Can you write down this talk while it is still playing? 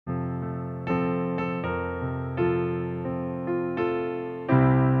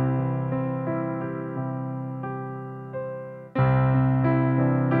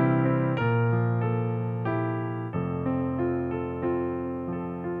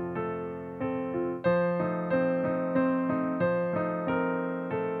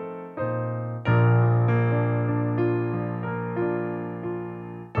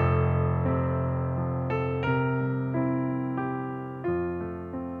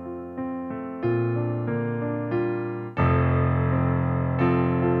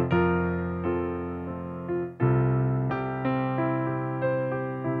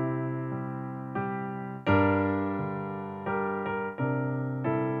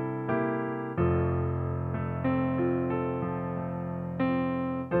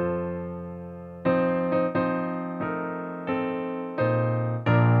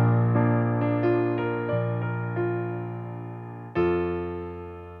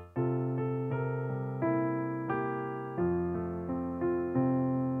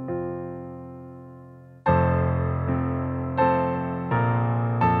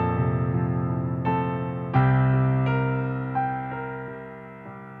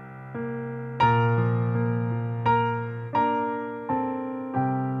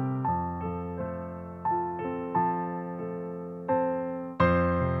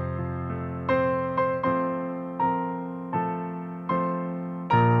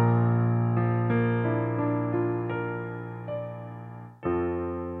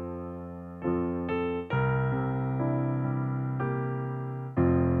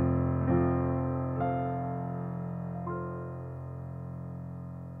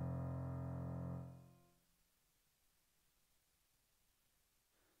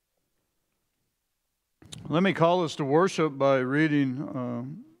Let me call us to worship by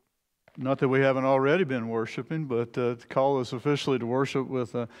reading, not that we haven't already been worshiping, but to call us officially to worship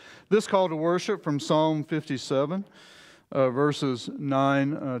with this call to worship from Psalm 57, verses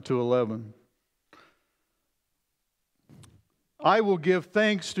 9 to 11. I will give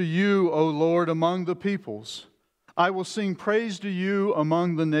thanks to you, O Lord, among the peoples. I will sing praise to you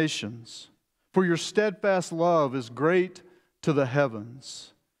among the nations. For your steadfast love is great to the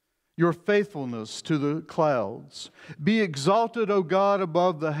heavens, your faithfulness to the clouds. Be exalted, O God,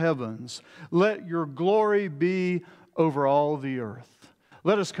 above the heavens. Let your glory be over all the earth.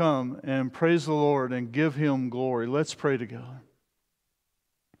 Let us come and praise the Lord and give Him glory. Let's pray together.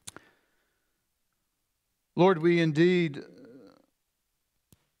 Lord, we indeed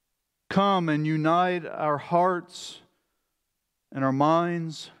come and unite our hearts and our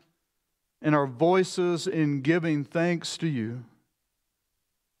minds and our voices in giving thanks to you.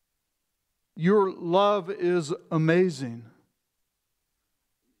 Your love is amazing.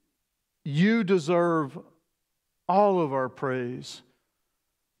 You deserve all of our praise.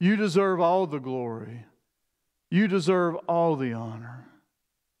 You deserve all the glory. You deserve all the honor.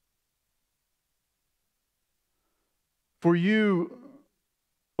 For you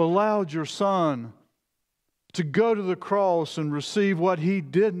allowed your Son to go to the cross and receive what He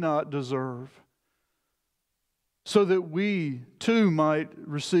did not deserve, so that we too might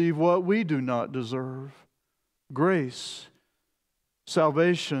receive what we do not deserve: grace,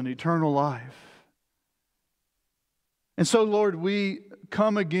 salvation, eternal life. And so, Lord, we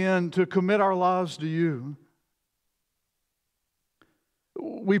come again to commit our lives to you.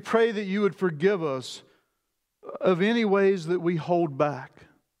 We pray that you would forgive us of any ways that we hold back.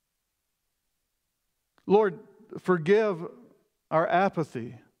 Lord, forgive our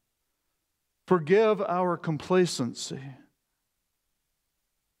apathy. Forgive our complacency.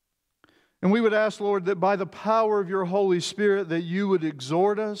 And we would ask, Lord, that by the power of your Holy Spirit, that you would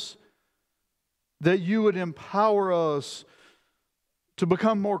exhort us, that you would empower us to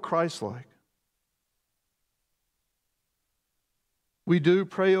become more Christ-like. We do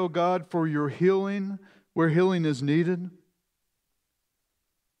pray, O God, for your healing where healing is needed.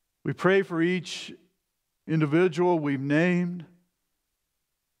 We pray for each individual we've named.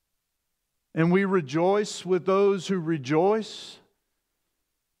 And we rejoice with those who rejoice.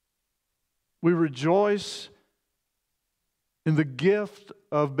 We rejoice in the gift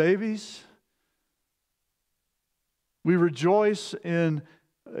of babies. We rejoice in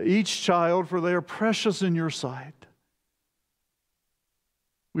each child, for they are precious in your sight.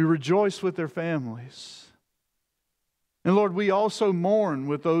 We rejoice with their families. And Lord, we also mourn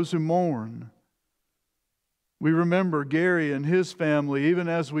with those who mourn. We remember Gary and his family, even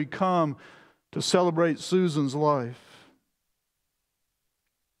as we come to celebrate Susan's life.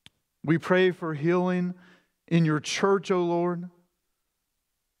 We pray for healing in your church, O Lord.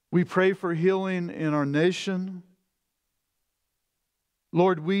 We pray for healing in our nation.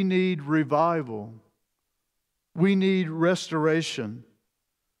 Lord, we need revival. We need restoration.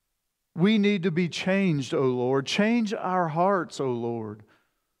 We need to be changed, O Lord. Change our hearts, O Lord.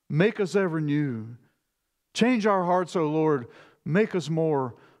 Make us ever new. Change our hearts, O Lord. Make us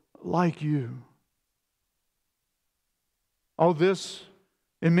more like you. All this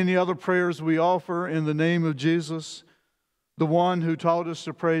and many other prayers we offer in the name of Jesus, the one who taught us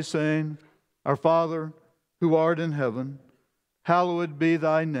to pray, saying, Our Father, who art in heaven, hallowed be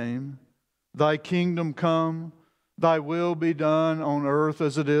thy name. Thy kingdom come, thy will be done on earth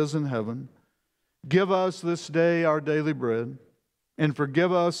as it is in heaven. Give us this day our daily bread, and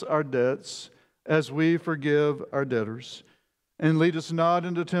forgive us our debts as we forgive our debtors. And lead us not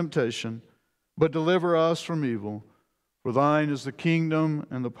into temptation, but deliver us from evil. For thine is the kingdom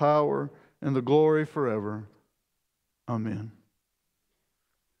and the power and the glory forever. Amen.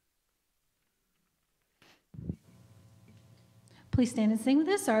 Please stand and sing with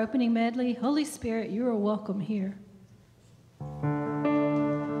us our opening medley, Holy Spirit, you are welcome here.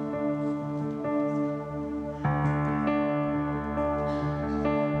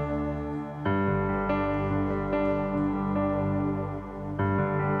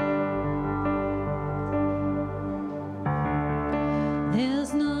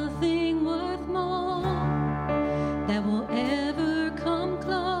 There's nothing worth more that will ever come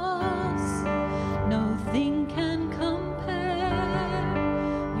close. Nothing can compare.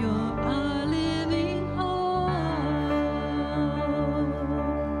 You're our living hope.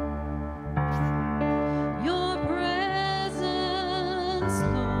 Your presence,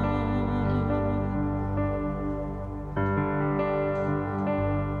 Lord.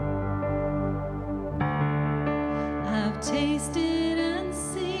 I've tasted and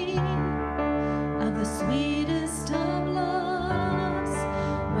seen of the sweet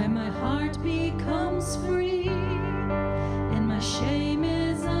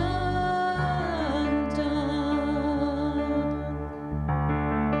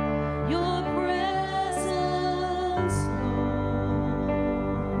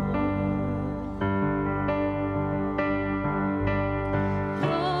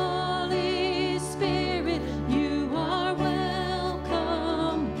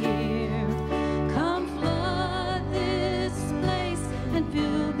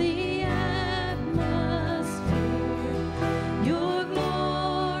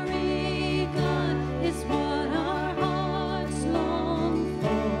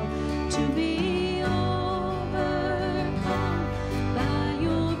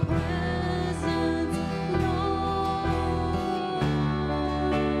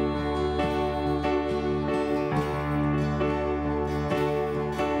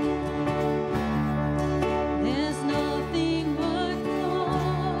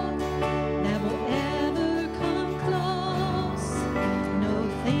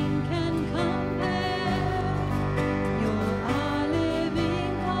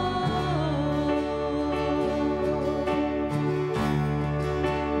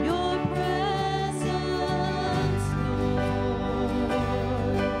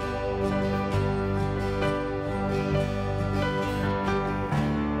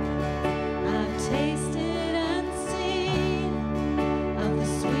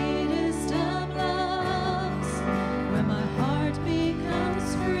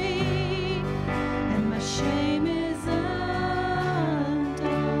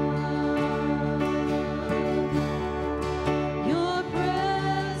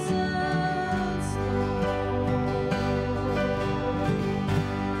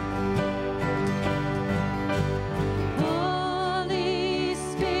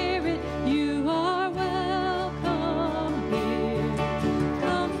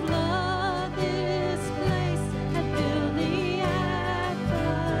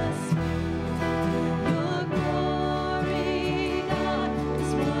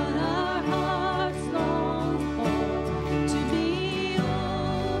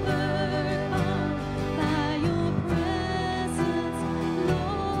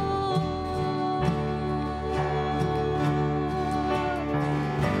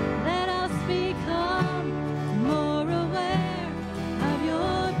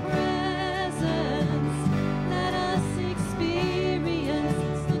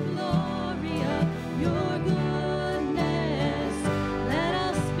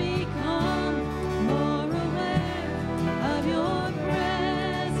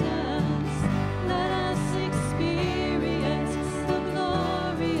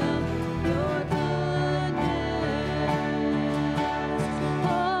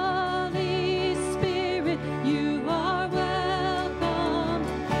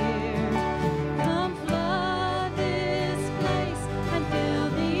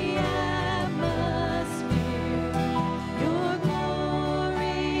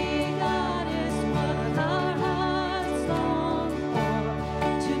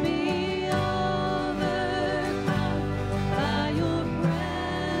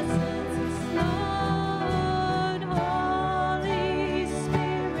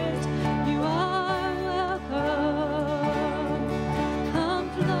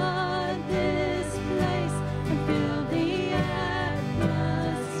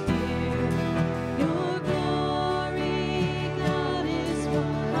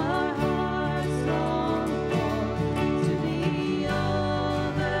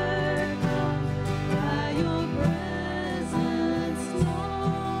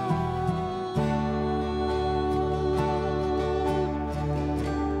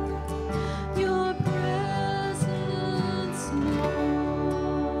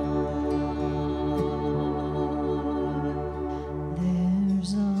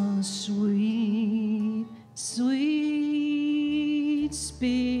sweet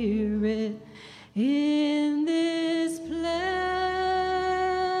Spirit in this place.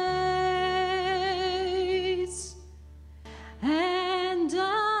 And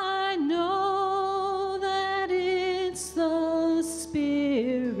I know that it's the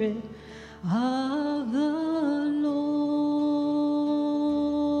Spirit of the Lord.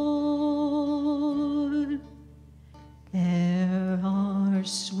 There are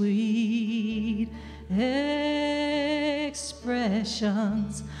sweet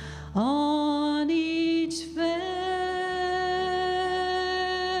expressions on each face,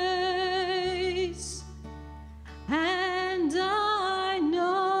 and I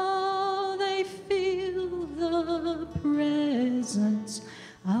know they feel the presence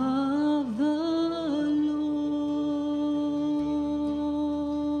of the Lord.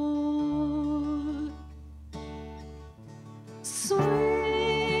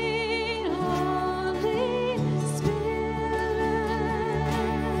 Sweet Holy Spirit,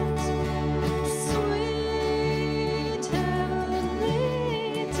 sweet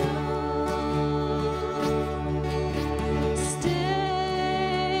heavenly dove,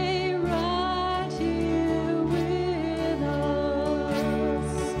 stay right here with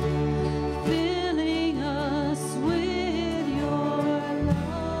us, filling us with your love.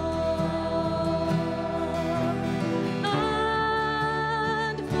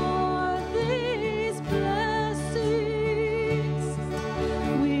 And for these blessings,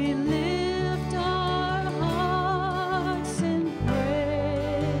 we lift our hearts in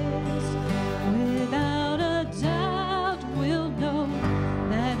praise. Without a doubt, we'll know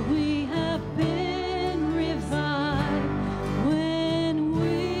that we have been revived when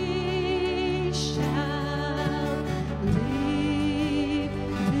we shall leave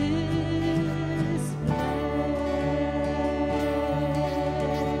this place.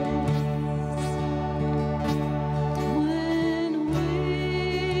 When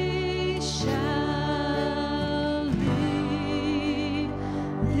we shall leave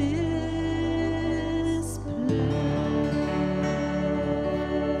this place.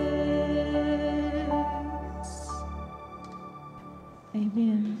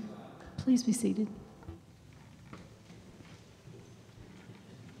 Amen. Please be seated.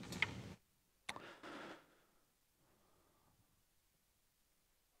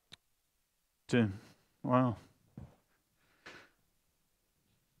 Wow.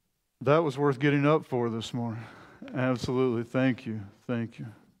 That was worth getting up for this morning. Absolutely. Thank you. Thank you.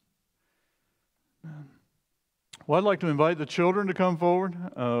 Well, I'd like to invite the children to come forward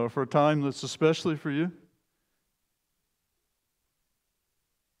for a time that's especially for you.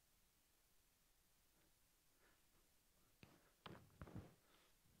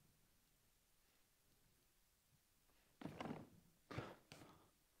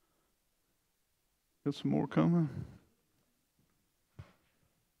 Got some more coming.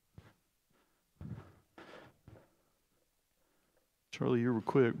 Charlie, you were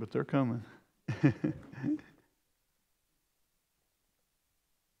quick, but they're coming.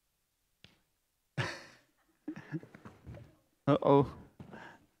 Uh-oh.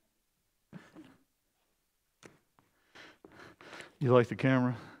 You like the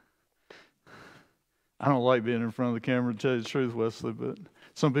camera? I don't like being in front of the camera, to tell you the truth, Wesley, but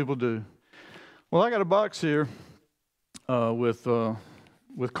some people do. Well, I got a box here with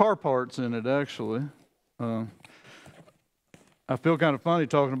car parts in it, actually. I feel kind of funny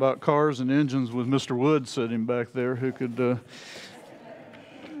talking about cars and engines with Mr. Wood sitting back there, who could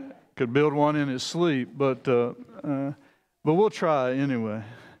build one in his sleep, but we'll try anyway.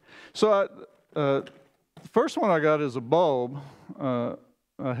 So the first one I got is a bulb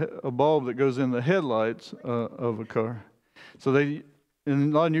that goes in the headlights of a car. So in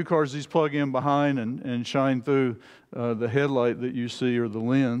a lot of new cars, these plug in behind and shine through the headlight that you see, or the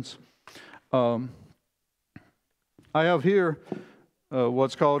lens. I have here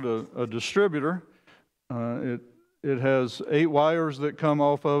what's called a distributor. It has 8 wires that come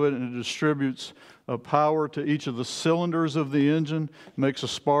off of it, and it distributes power to each of the cylinders of the engine, makes a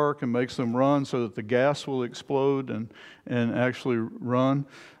spark and makes them run so that the gas will explode and actually run.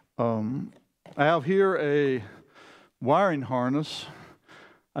 I have here a wiring harness.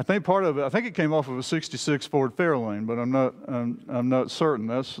 I think part of it, I think it came off of a '66 Ford Fairlane, but I'm not certain.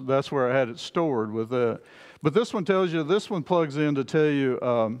 That's where I had it stored with that. But this one tells you, this one plugs in to tell you,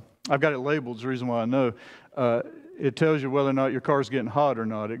 I've got it labeled, it's the reason why I know. It tells you whether or not your car's getting hot or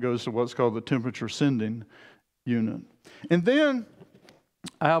not. It goes to what's called the temperature sending unit. And then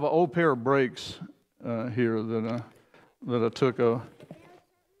I have an old pair of brakes here that I took.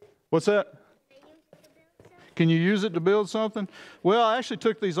 What's that? Can you use it to build something? Well, I actually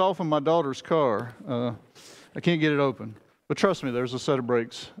took these off of my daughter's car. I can't get it open. But trust me, there's a set of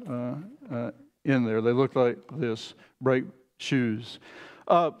brakes in there. They look like this, brake shoes.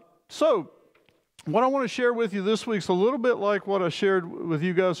 So what I want to share with you this week is a little bit like what I shared with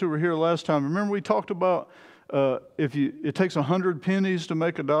you guys who were here last time. Remember we talked about it takes 100 pennies to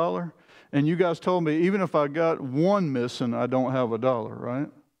make $1, and you guys told me even if I got one missing, I don't have $1, right?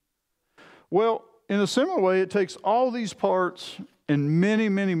 Well, in a similar way, it takes all these parts and many,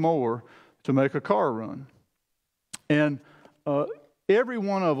 many more to make a car run. And every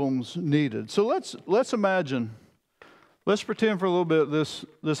one of them's needed. So let's imagine, let's pretend for a little bit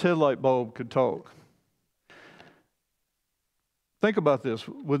this headlight bulb could talk. Think about this.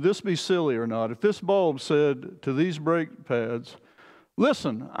 Would this be silly or not? If this bulb said to these brake pads,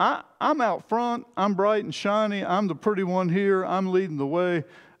 listen, I'm out front, I'm bright and shiny, I'm the pretty one here, I'm leading the way.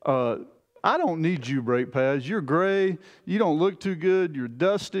 I don't need you, brake pads. You're gray, you don't look too good, you're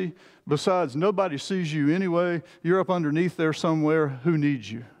dusty. Besides, nobody sees you anyway. You're up underneath there somewhere. Who needs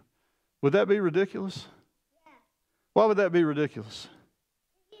you? Would that be ridiculous? Yeah. Why would that be ridiculous?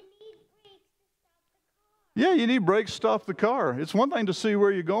 Yeah, you need brakes to stop the car. It's one thing to see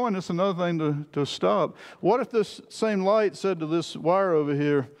where you're going. It's another thing to stop. What if this same light said to this wire over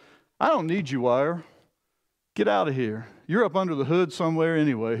here, I don't need you, wire. Get out of here. You're up under the hood somewhere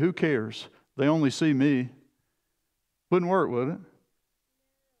anyway. Who cares? They only see me. Wouldn't work, would it?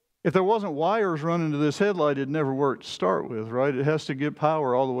 If there wasn't wires running to this headlight, it'd never work to start with, right? It has to get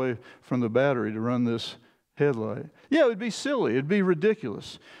power all the way from the battery to run this headlight. Yeah, it would be silly. It'd be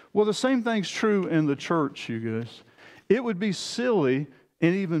ridiculous. Well, the same thing's true in the church, you guys. It would be silly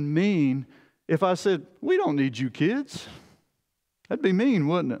and even mean if I said, we don't need you kids. That'd be mean,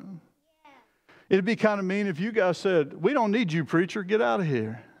 wouldn't it? Yeah. It'd be kind of mean if you guys said, we don't need you, preacher. Get out of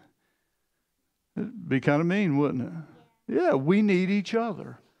here. It'd be kind of mean, wouldn't it? Yeah, we need each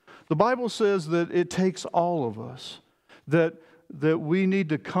other. The Bible says that it takes all of us, that we need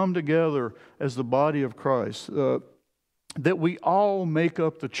to come together as the body of Christ, that we all make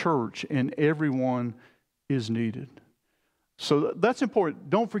up the church and everyone is needed. So that's important.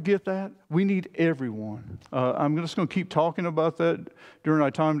 Don't forget that. We need everyone. I'm just going to keep talking about that during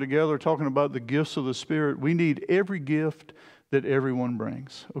our time together, talking about the gifts of the Spirit. We need every gift that everyone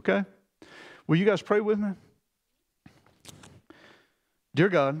brings, okay? Will you guys pray with me? Dear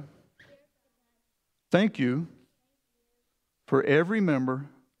God, thank you for every member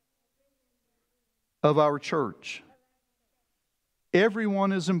of our church.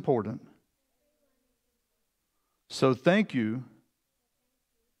 Everyone is important. So thank you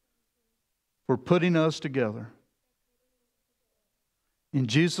for putting us together. In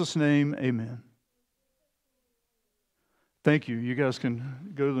Jesus' name, amen. Thank you. You guys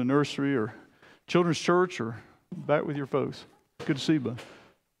can go to the nursery or children's church or back with your folks. Good to see you, bud.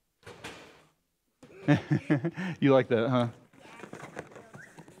 You like that, huh?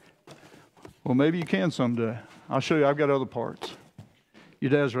 Well, maybe you can someday. I'll show you. I've got other parts. Your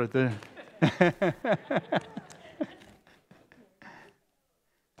dad's right there.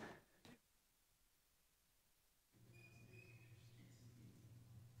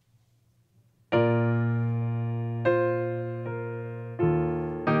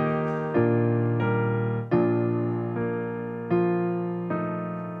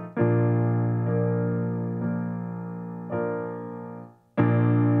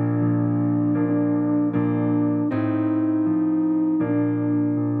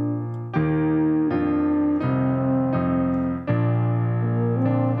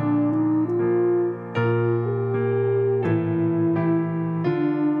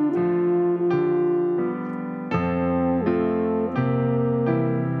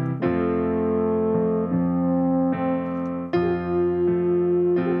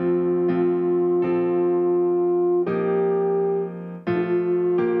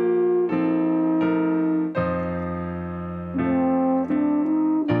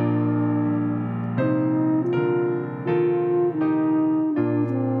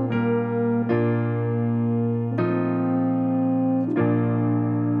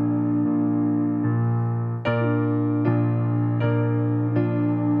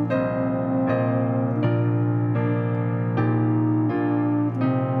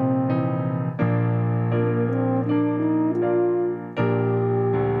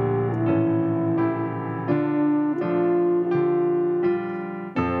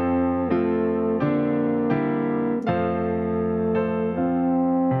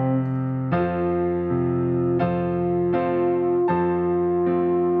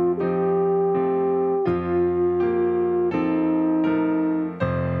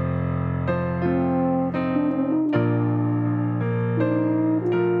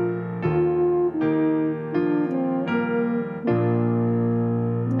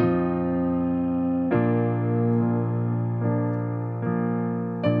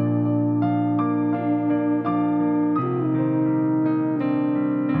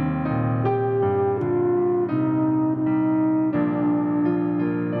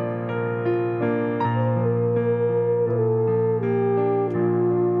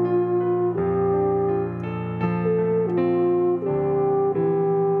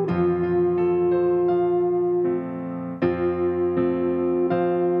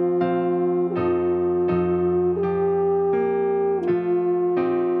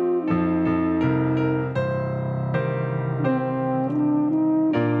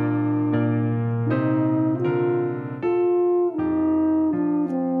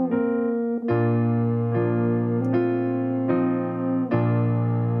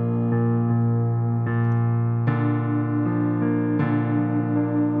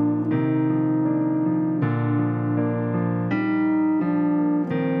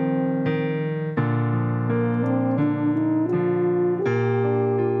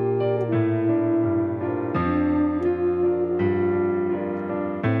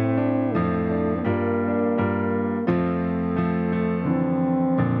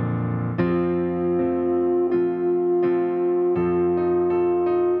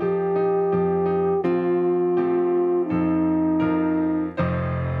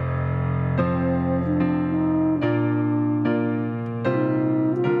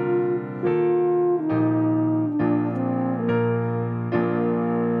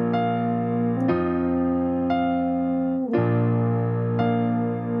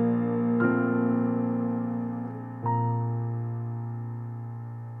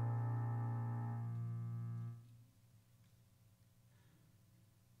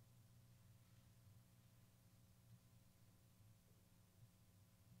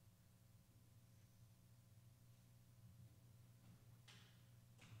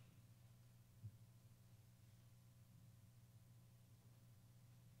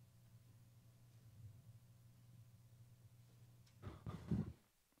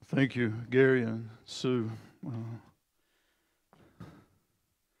 Thank you, Gary and Sue.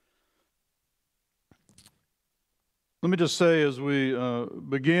 Let me just say as we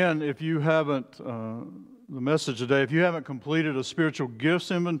begin, if you haven't, the message today, if you haven't completed a spiritual gifts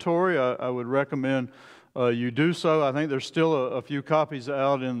inventory, I would recommend you do so. I think there's still a few copies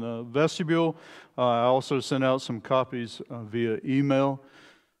out in the vestibule. I also sent out some copies via email.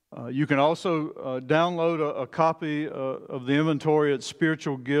 You can also download a copy of the inventory at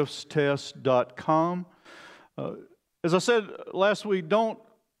spiritualgiftstest.com. As I said last week, don't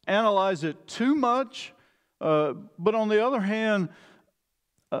analyze it too much, but on the other hand,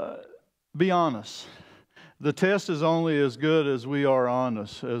 be honest. The test is only as good as we are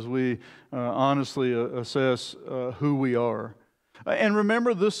honest, as we honestly assess who we are. And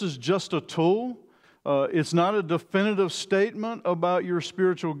remember, this is just a tool. It's not a definitive statement about your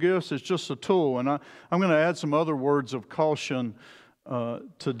spiritual gifts. It's just a tool. And I'm going to add some other words of caution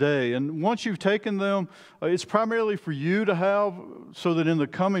today. And once you've taken them, it's primarily for you to have so that in the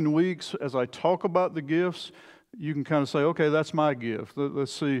coming weeks, as I talk about the gifts, you can kind of say, okay, that's my gift.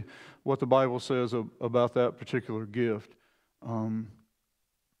 Let's see what the Bible says about that particular gift.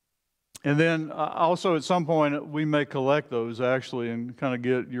 And then also at some point we may collect those actually and kind of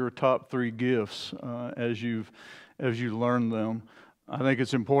get your top 3 gifts as you learn them. I think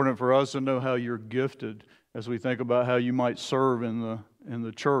it's important for us to know how you're gifted as we think about how you might serve in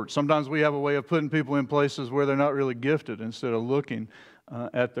the church. Sometimes we have a way of putting people in places where they're not really gifted instead of looking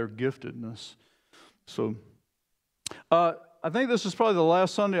at their giftedness. So I think this is probably the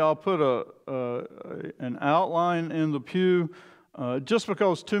last Sunday I'll put an outline in the pew. Just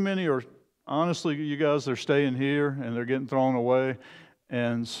because too many are, honestly, you guys, they're staying here and they're getting thrown away.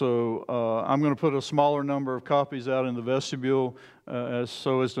 And so I'm going to put a smaller number of copies out in the vestibule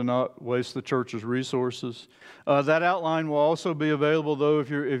so as to not waste the church's resources. That outline will also be available, though, if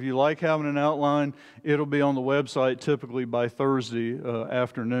you like having an outline, it'll be on the website typically by Thursday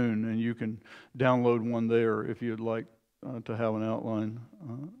afternoon, and you can download one there if you'd like to have an outline.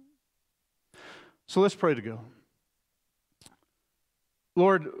 So let's pray to go.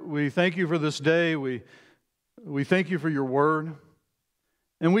 Lord, we thank you for this day. We thank you for your word.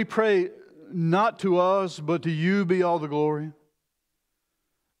 And we pray not to us, but to you be all the glory.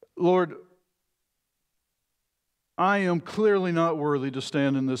 Lord, I am clearly not worthy to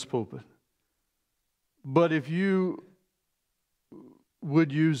stand in this pulpit. But if you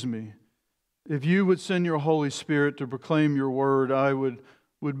would use me, if you would send your Holy Spirit to proclaim your word, I would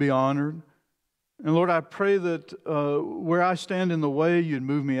be honored. And Lord, I pray that where I stand in the way, you'd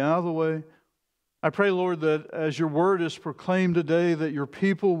move me out of the way. I pray, Lord, that as your word is proclaimed today, that your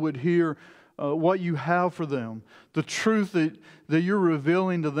people would hear what you have for them, the truth that you're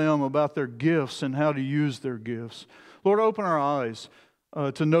revealing to them about their gifts and how to use their gifts. Lord, open our eyes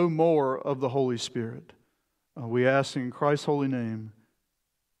to know more of the Holy Spirit. We ask in Christ's holy name,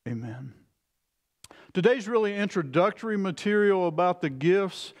 amen. Today's really introductory material about the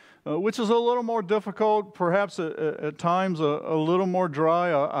gifts, which is a little more difficult, perhaps at times a little more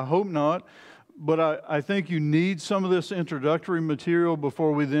dry. I hope not. But I think you need some of this introductory material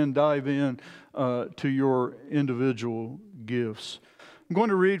before we then dive in to your individual gifts. I'm going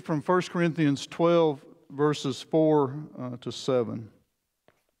to read from 1 Corinthians 12, verses 4 to 7.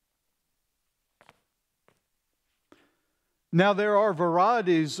 Now there are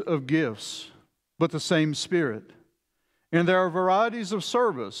varieties of gifts, but the same Spirit. And there are varieties of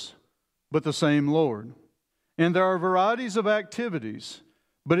service, but the same Lord. And there are varieties of activities,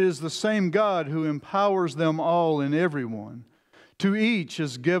 but it is the same God who empowers them all in everyone. To each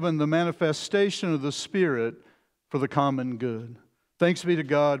is given the manifestation of the Spirit for the common good. Thanks be to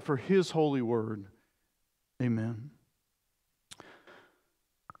God for His holy word. Amen.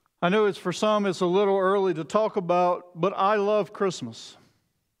 I know for some it's a little early to talk about, but I love Christmas.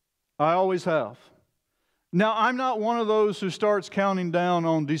 I always have. Now, I'm not one of those who starts counting down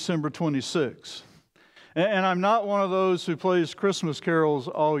on December 26th. And I'm not one of those who plays Christmas carols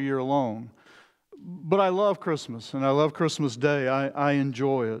all year long. But I love Christmas, and I love Christmas Day. I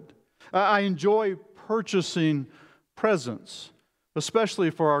enjoy it. I enjoy purchasing presents, especially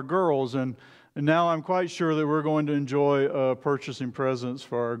for our girls. And now I'm quite sure that we're going to enjoy purchasing presents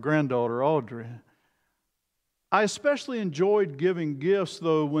for our granddaughter, Audrey. I especially enjoyed giving gifts,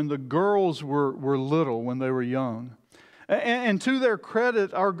 though, when the girls were little, when they were young. And to their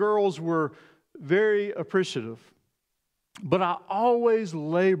credit, our girls were very appreciative. But I always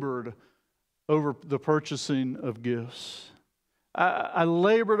labored over the purchasing of gifts. I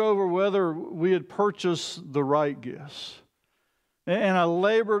labored over whether we had purchased the right gifts. And I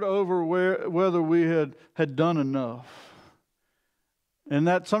labored over whether we had done enough. And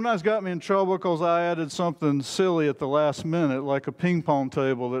that sometimes got me in trouble because I added something silly at the last minute, like a ping pong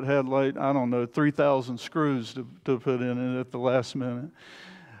table that had, like, I don't know, 3,000 screws to put in it at the last minute.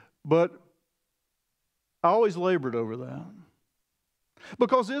 But I always labored over that.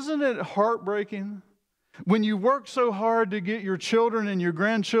 Because isn't it heartbreaking when you work so hard to get your children and your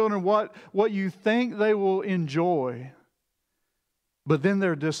grandchildren what you think they will enjoy, but then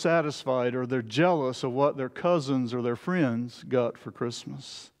they're dissatisfied or they're jealous of what their cousins or their friends got for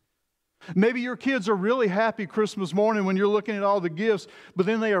Christmas? Maybe your kids are really happy Christmas morning when you're looking at all the gifts, but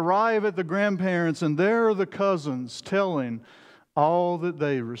then they arrive at the grandparents and there are the cousins telling all that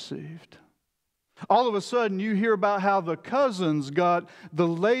they received. All of a sudden, you hear about how the cousins got the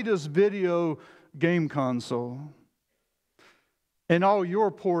latest video game console. And all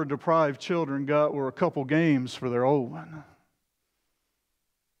your poor deprived children got were a couple games for their old one.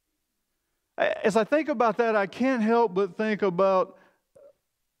 As I think about that, I can't help but think about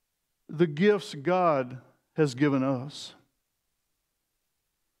the gifts God has given us.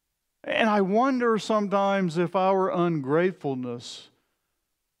 And I wonder sometimes if our ungratefulness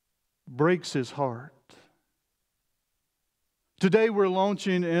breaks His heart. Today we're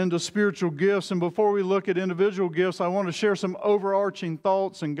launching into spiritual gifts, and before we look at individual gifts, I want to share some overarching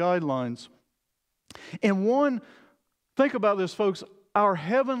thoughts and guidelines. And one, think about this, folks. Our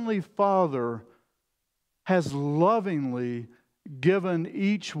Heavenly Father has lovingly given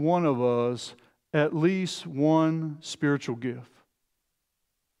each one of us at least one spiritual gift.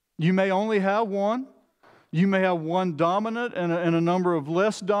 You may only have one. You may have one dominant and a number of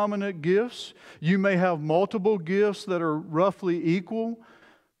less dominant gifts. You may have multiple gifts that are roughly equal.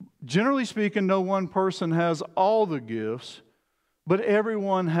 Generally speaking, no one person has all the gifts, but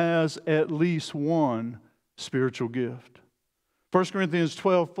everyone has at least one spiritual gift. 1 Corinthians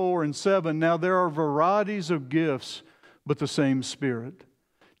 12:4 and 7, now there are varieties of gifts, but the same Spirit.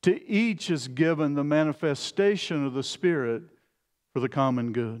 To each is given the manifestation of the Spirit for the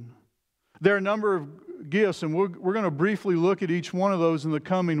common good. There are a number of gifts, and we're going to briefly look at each one of those in the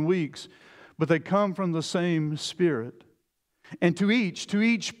coming weeks, but they come from the same Spirit. And to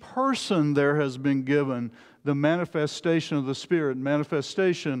each person there has been given the manifestation of the Spirit.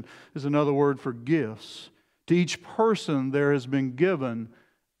 Manifestation is another word for gifts. To each person there has been given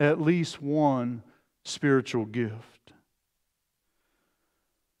at least one spiritual gift.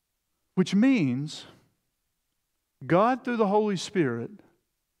 Which means God, through the Holy Spirit,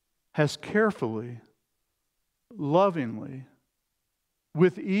 has carefully, lovingly,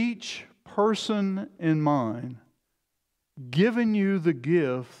 with each person in mind, given you the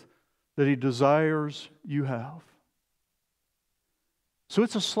gift that He desires you have. So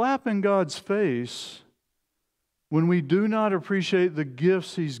it's a slap in God's face when we do not appreciate the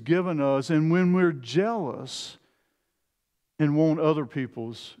gifts He's given us and when we're jealous and want other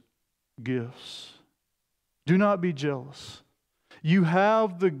people's gifts. Do not be jealous. You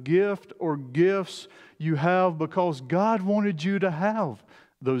have the gift or gifts you have because God wanted you to have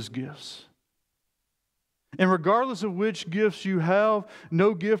those gifts. And regardless of which gifts you have,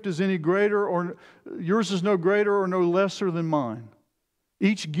 no gift is any greater, or yours is no greater or no lesser than mine.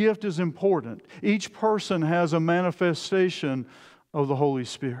 Each gift is important. Each person has a manifestation of the Holy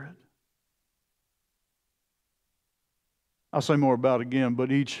Spirit. I'll say more about it again,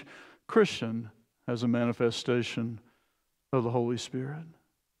 but each Christian has a manifestation of the Holy Spirit.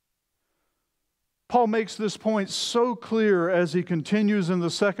 Paul makes this point so clear as he continues in the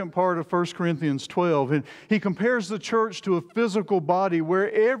second part of 1 Corinthians 12. And he compares the church to a physical body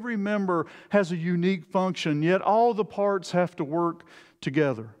where every member has a unique function, yet all the parts have to work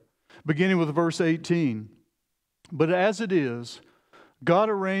together. Beginning with verse 18. But as it is, God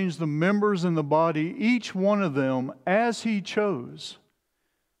arranged the members in the body, each one of them, as He chose.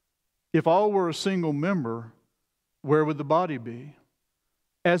 If all were a single member, where would the body be?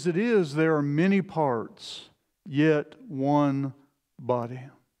 As it is, there are many parts, yet one body.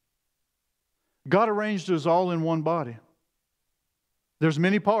 God arranged us all in one body. There's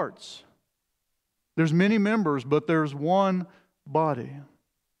many parts. There's many members, but there's one body.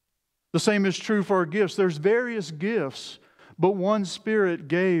 The same is true for our gifts. There's various gifts, but one Spirit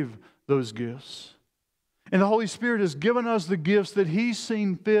gave those gifts. And the Holy Spirit has given us the gifts that He's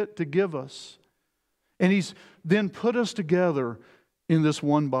seen fit to give us. And He's then put us together in this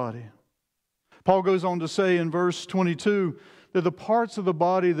one body. Paul goes on to say in verse 22 that the parts of the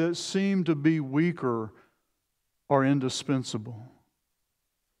body that seem to be weaker are indispensable.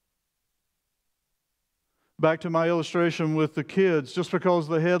 Back to my illustration with the kids, just because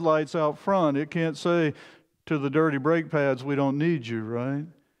the headlight's out front, it can't say to the dirty brake pads, we don't need you, right?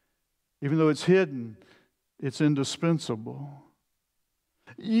 Even though it's hidden, it's indispensable.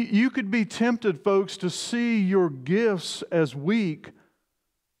 You could be tempted, folks, to see your gifts as weak,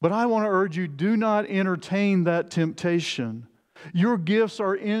 but I want to urge you, do not entertain that temptation. Your gifts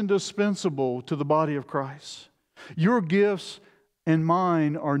are indispensable to the body of Christ. Your gifts and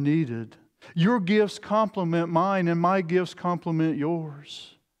mine are needed. Your gifts complement mine, and my gifts complement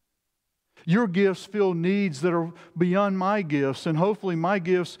yours. Your gifts fill needs that are beyond my gifts, and hopefully my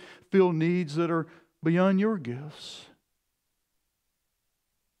gifts fill needs that are beyond your gifts.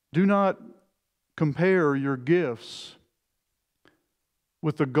 Do not compare your gifts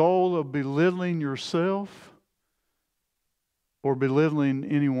with the goal of belittling yourself or belittling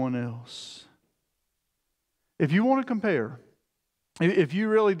anyone else. If you want to compare, if you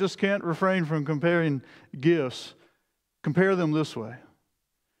really just can't refrain from comparing gifts, compare them this way.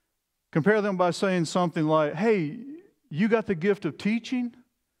 Compare them by saying something like, hey, you got the gift of teaching?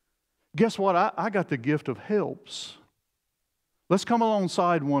 Guess what? I got the gift of helps. Let's come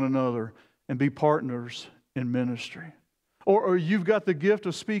alongside one another and be partners in ministry. Or you've got the gift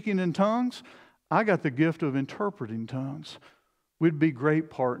of speaking in tongues. I got the gift of interpreting tongues. We'd be great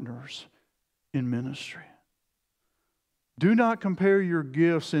partners in ministry. Do not compare your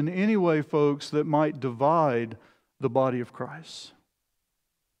gifts in any way, folks, that might divide the body of Christ.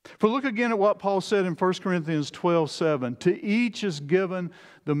 For look again at what Paul said in 1 Corinthians 12:7. To each is given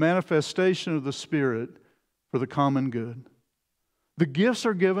the manifestation of the Spirit for the common good. The gifts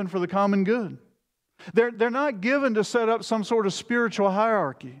are given for the common good. They're not given to set up some sort of spiritual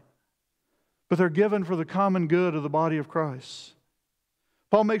hierarchy, but they're given for the common good of the body of Christ.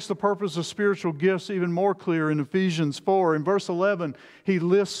 Paul makes the purpose of spiritual gifts even more clear in Ephesians 4. In verse 11, he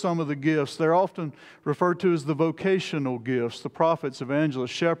lists some of the gifts. They're often referred to as the vocational gifts, the prophets,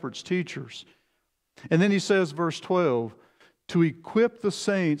 evangelists, shepherds, teachers. And then he says, verse 12, to equip the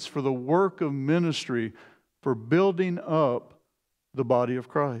saints for the work of ministry, for building up the body of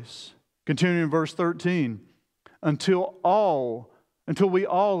Christ. Continuing in verse 13, until we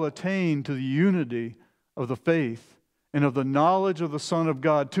all attain to the unity of the faith and of the knowledge of the Son of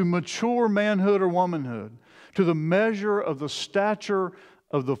God, to mature manhood or womanhood, to the measure of the stature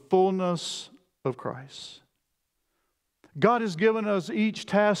of the fullness of Christ. God has given us each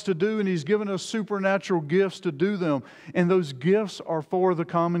task to do, and He's given us supernatural gifts to do them, and those gifts are for the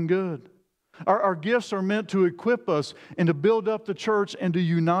common good. Our gifts are meant to equip us and to build up the church and to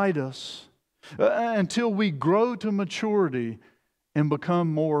unite us until we grow to maturity and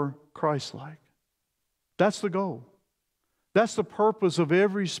become more Christ-like. That's the goal. That's the purpose of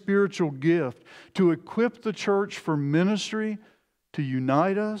every spiritual gift, to equip the church for ministry, to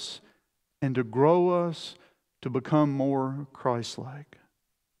unite us, and to grow us to become more Christ-like.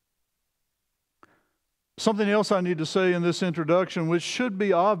 Something else I need to say in this introduction, which should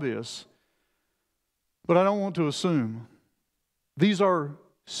be obvious, but I don't want to assume. These are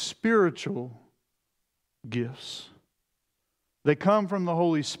spiritual gifts. They come from the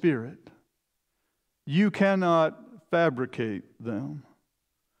Holy Spirit. You cannot fabricate them.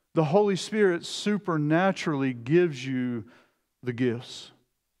 The Holy Spirit supernaturally gives you the gifts.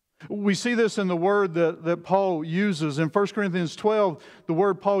 We see this in the word that Paul uses. In 1 Corinthians 12, the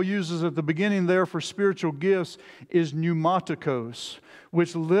word Paul uses at the beginning there for spiritual gifts is pneumatikos,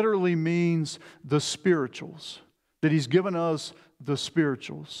 which literally means the spirituals, that he's given us the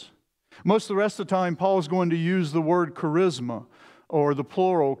spirituals. Most of the rest of the time, Paul is going to use the word charisma, or the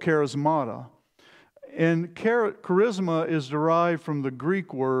plural charismata. And charisma is derived from the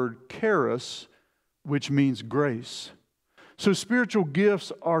Greek word charis, which means grace. So spiritual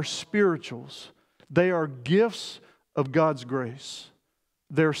gifts are spirituals. They are gifts of God's grace.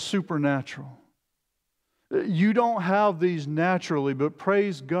 They're supernatural. You don't have these naturally, but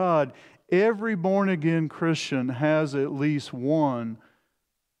praise God, every born-again Christian has at least one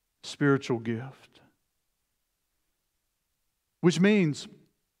spiritual gift. Which means,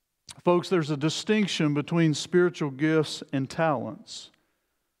 folks, there's a distinction between spiritual gifts and talents,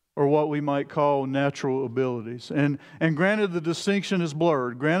 or what we might call natural abilities. And granted, the distinction is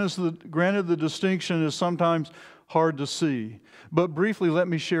blurred. Granted, the distinction is sometimes hard to see. But briefly, let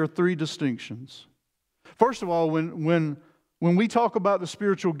me share three distinctions. First of all, when we talk about the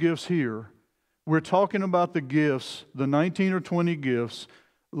spiritual gifts here, we're talking about the gifts, the 19 or 20 gifts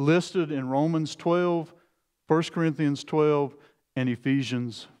listed in Romans 12, 1 Corinthians 12, and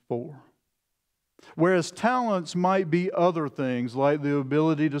Ephesians 4. Whereas talents might be other things like the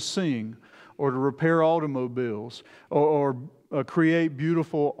ability to sing or to repair automobiles or create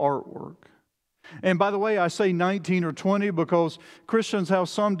beautiful artwork. And by the way, I say 19 or 20 because Christians have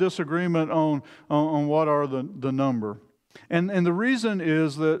some disagreement on what are the number. And the reason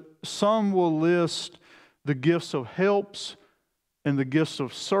is that some will list the gifts of helps and the gifts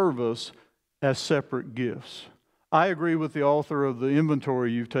of service as separate gifts. I agree with the author of the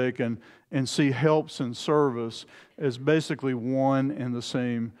inventory you've taken and see helps and service as basically one and the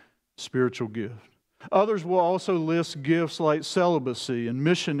same spiritual gift. Others will also list gifts like celibacy and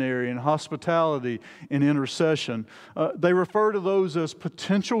missionary and hospitality and intercession. They refer to those as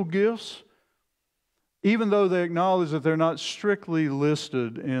potential gifts, even though they acknowledge that they're not strictly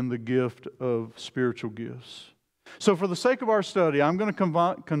listed in the gift of spiritual gifts. So for the sake of our study, I'm going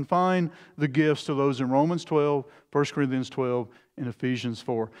to confine the gifts to those in Romans 12, 1 Corinthians 12, and Ephesians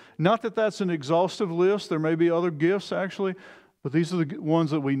 4. Not that that's an exhaustive list. There may be other gifts, actually. But these are the ones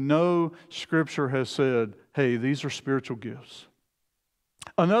that we know Scripture has said, hey, these are spiritual gifts.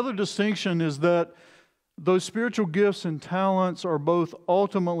 Another distinction is that those spiritual gifts and talents are both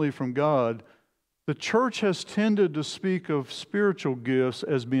ultimately from God. The church has tended to speak of spiritual gifts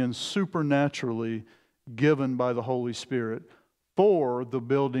as being supernaturally given by the Holy Spirit for the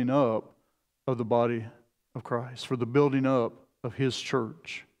building up of the body of Christ, for the building up of His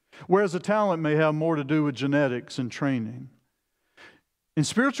church. Whereas a talent may have more to do with genetics and training. And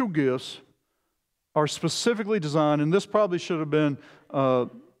spiritual gifts are specifically designed, and this probably should have been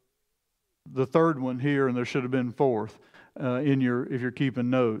the third one here, and there should have been fourth if you're keeping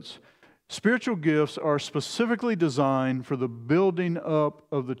notes. Spiritual gifts are specifically designed for the building up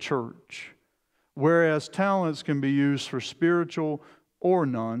of the church, whereas talents can be used for spiritual or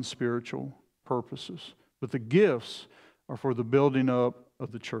non-spiritual purposes. But the gifts are for the building up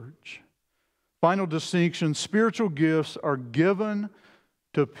of the church. Final distinction, spiritual gifts are given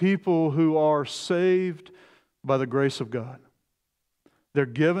to people who are saved by the grace of God. They're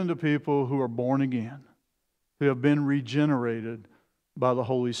given to people who are born again, who have been regenerated by the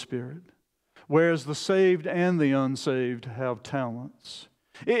Holy Spirit. Whereas the saved and the unsaved have talents.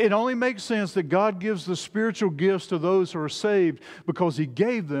 It only makes sense that God gives the spiritual gifts to those who are saved because He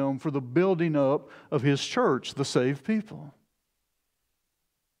gave them for the building up of His church, the saved people.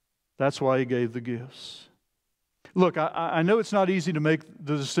 That's why He gave the gifts. Look, I know it's not easy to make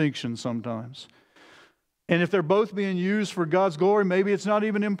the distinction sometimes. And if they're both being used for God's glory, maybe it's not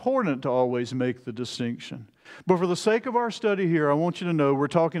even important to always make the distinction. But for the sake of our study here, I want you to know we're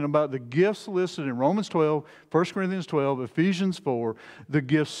talking about the gifts listed in Romans 12, 1 Corinthians 12, Ephesians 4, the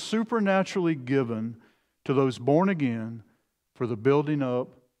gifts supernaturally given to those born again for the building up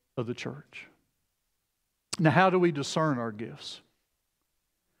of the church. Now, how do we discern our gifts?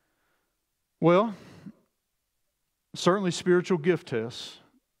 Well, certainly spiritual gift tests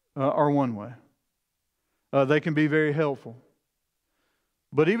are one way. They can be very helpful.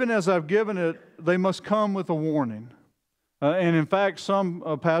 But even as I've given it, they must come with a warning. And in fact,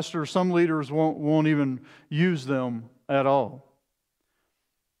 some pastors, some leaders won't even use them at all.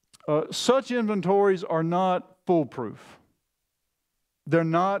 Such inventories are not foolproof. They're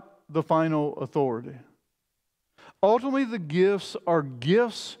not the final authority. Ultimately, the gifts are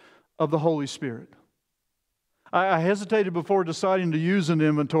gifts of the Holy Spirit. I hesitated before deciding to use an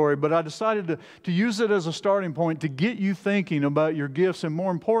inventory, but I decided to use it as a starting point to get you thinking about your gifts and,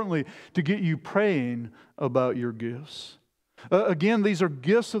 more importantly, to get you praying about your gifts. Again, these are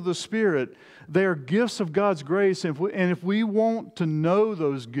gifts of the Spirit. They are gifts of God's grace, and if we want to know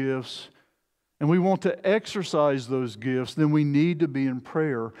those gifts and we want to exercise those gifts, then we need to be in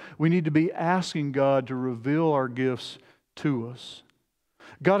prayer. We need to be asking God to reveal our gifts to us.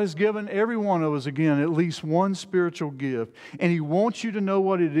 God has given every one of us, again, at least one spiritual gift. And He wants you to know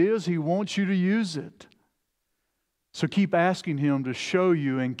what it is. He wants you to use it. So keep asking Him to show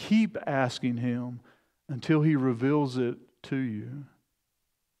you and keep asking Him until He reveals it to you.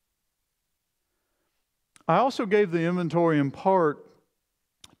 I also gave the inventory in part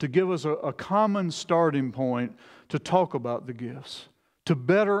to give us a common starting point to talk about the gifts, to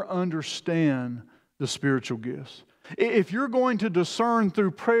better understand the spiritual gifts. If you're going to discern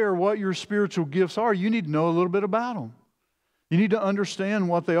through prayer what your spiritual gifts are, you need to know a little bit about them. You need to understand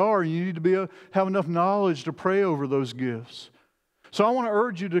what they are. You need to have enough knowledge to pray over those gifts. So I want to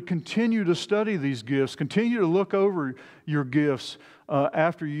urge you to continue to study these gifts. Continue to look over your gifts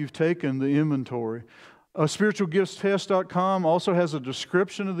after you've taken the inventory. SpiritualGiftsTest.com also has a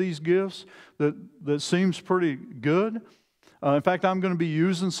description of these gifts that seems pretty good. In fact, I'm going to be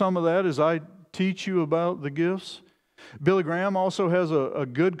using some of that as I teach you about the gifts. Billy Graham also has a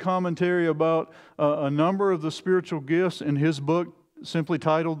good commentary about a number of the spiritual gifts in his book simply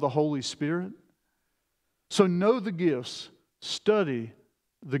titled The Holy Spirit. So know the gifts, study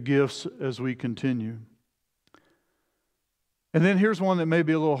the gifts as we continue. And then here's one that may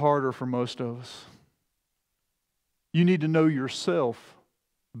be a little harder for most of us. You need to know yourself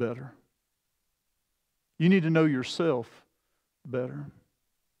better. You need to know yourself better.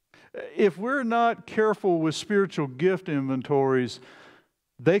 If we're not careful with spiritual gift inventories,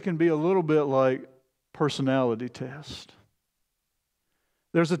 they can be a little bit like personality tests.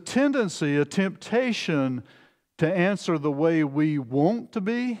 There's a tendency, a temptation to answer the way we want to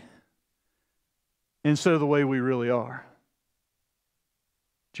be instead of the way we really are.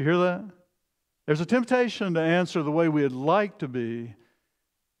 Did you hear that? There's a temptation to answer the way we'd like to be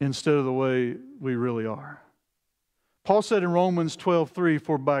instead of the way we really are. Paul said in Romans 12:3,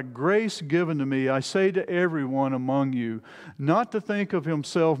 "For by grace given to me, I say to everyone among you, not to think of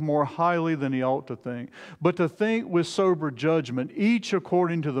himself more highly than he ought to think, but to think with sober judgment, each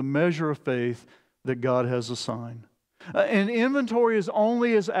according to the measure of faith that God has assigned." An inventory is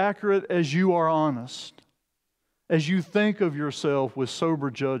only as accurate as you are honest, as you think of yourself with sober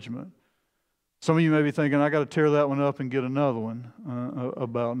judgment. Some of you may be thinking, I got to tear that one up and get another one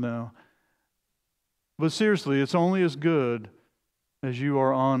about now. But seriously, it's only as good as you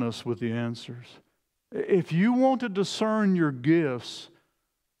are honest with the answers. If you want to discern your gifts,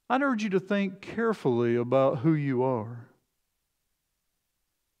 I'd urge you to think carefully about who you are.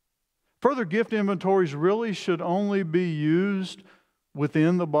 Further, gift inventories really should only be used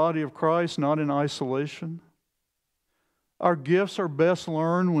within the body of Christ, not in isolation. Our gifts are best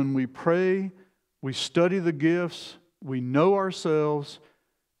learned when we pray, we study the gifts, we know ourselves,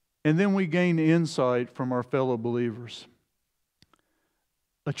 and then we gain insight from our fellow believers.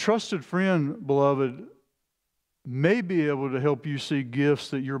 A trusted friend, beloved, may be able to help you see gifts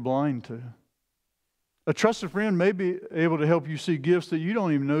that you're blind to. A trusted friend may be able to help you see gifts that you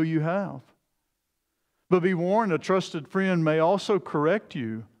don't even know you have. But be warned, a trusted friend may also correct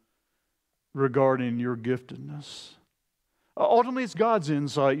you regarding your giftedness. Ultimately, it's God's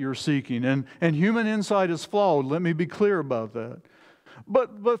insight you're seeking, and human insight is flawed. Let me be clear about that.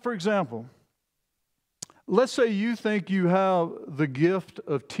 But for example, let's say you think you have the gift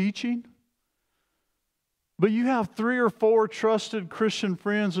of teaching, but you have 3 or 4 trusted Christian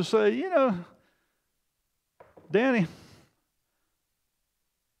friends who say, Danny,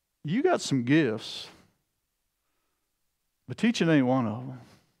 you got some gifts, but teaching ain't one of them.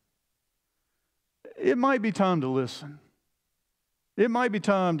 It might be time to listen. It might be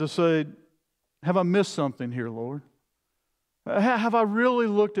time to say, have I missed something here, Lord? Have I really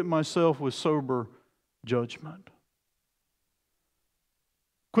looked at myself with sober judgment?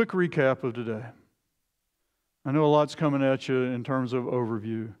 Quick recap of today. I know a lot's coming at you in terms of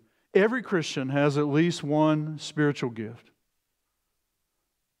overview. Every Christian has at least one spiritual gift.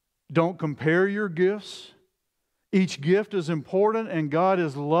 Don't compare your gifts. Each gift is important, and God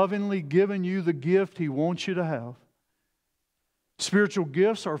has lovingly given you the gift He wants you to have. Spiritual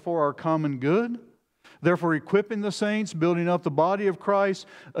gifts are for our common good. They're for equipping the saints, building up the body of Christ,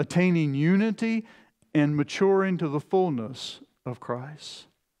 attaining unity, and maturing to the fullness of Christ.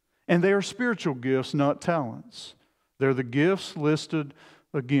 And they are spiritual gifts, not talents. They're the gifts listed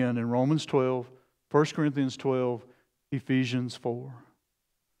again in Romans 12, 1 Corinthians 12, Ephesians 4.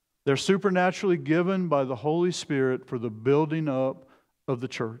 They're supernaturally given by the Holy Spirit for the building up of the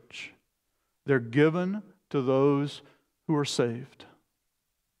church. They're given to those who are saved.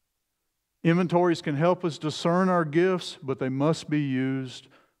 Inventories can help us discern our gifts, but they must be used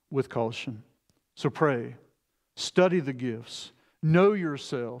with caution. So pray, study the gifts, know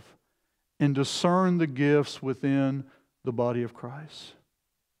yourself, and discern the gifts within the body of Christ.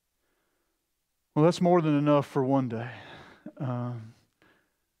 Well, that's more than enough for one day.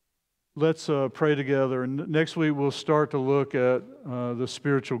 Let's pray together. And next week we'll start to look at the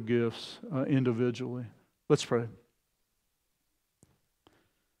spiritual gifts individually. Let's pray.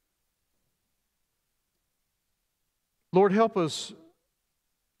 Lord, help us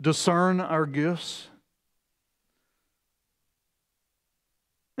discern our gifts.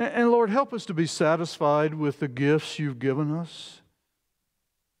 And Lord, help us to be satisfied with the gifts You've given us.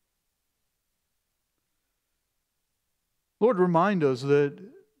 Lord, remind us that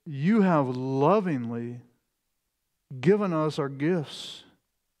You have lovingly given us our gifts.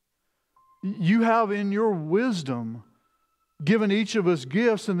 You have in Your wisdom given each of us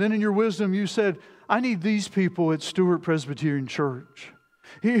gifts, and then in Your wisdom You said, I need these people at Stewart Presbyterian Church.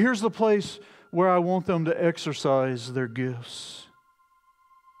 Here's the place where I want them to exercise their gifts.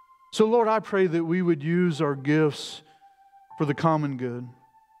 So Lord, I pray that we would use our gifts for the common good.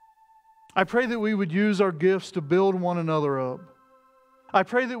 I pray that we would use our gifts to build one another up. I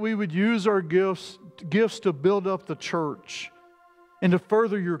pray that we would use our gifts to build up the church and to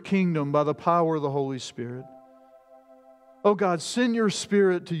further Your kingdom by the power of the Holy Spirit. Oh God, send Your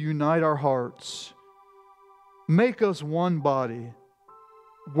Spirit to unite our hearts. Make us one body,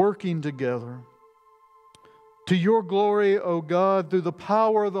 working together To your glory, O God, through the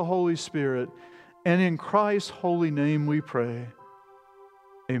power of the Holy Spirit, and in Christ's holy name we pray.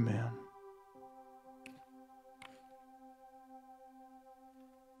 Amen.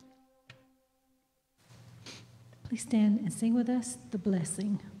 Please stand and sing with us the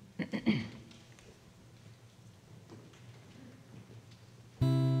blessing.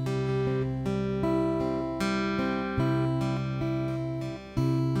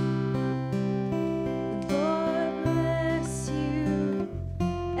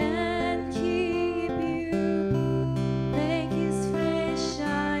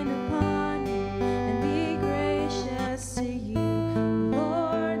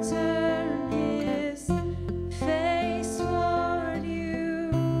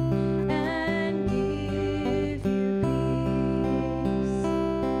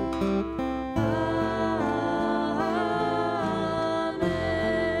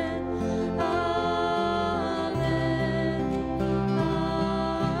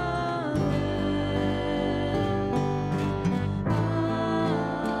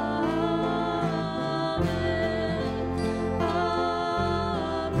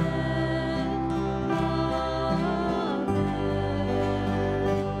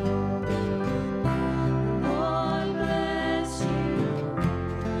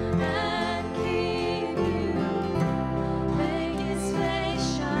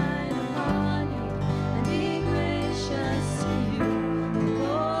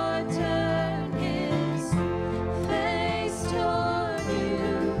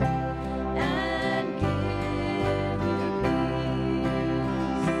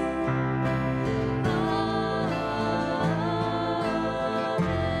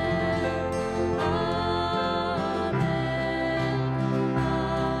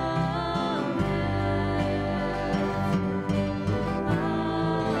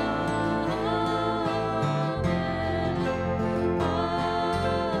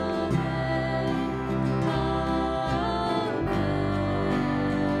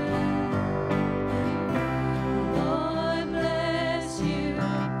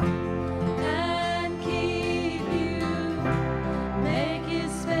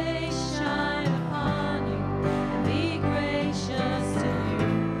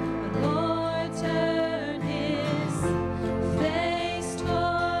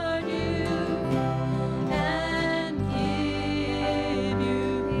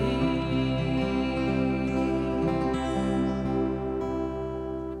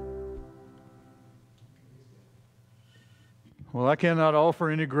 Well, I cannot offer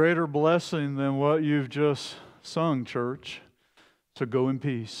any greater blessing than what you've just sung, church. So go in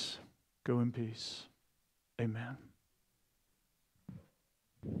peace. Go in peace. Amen.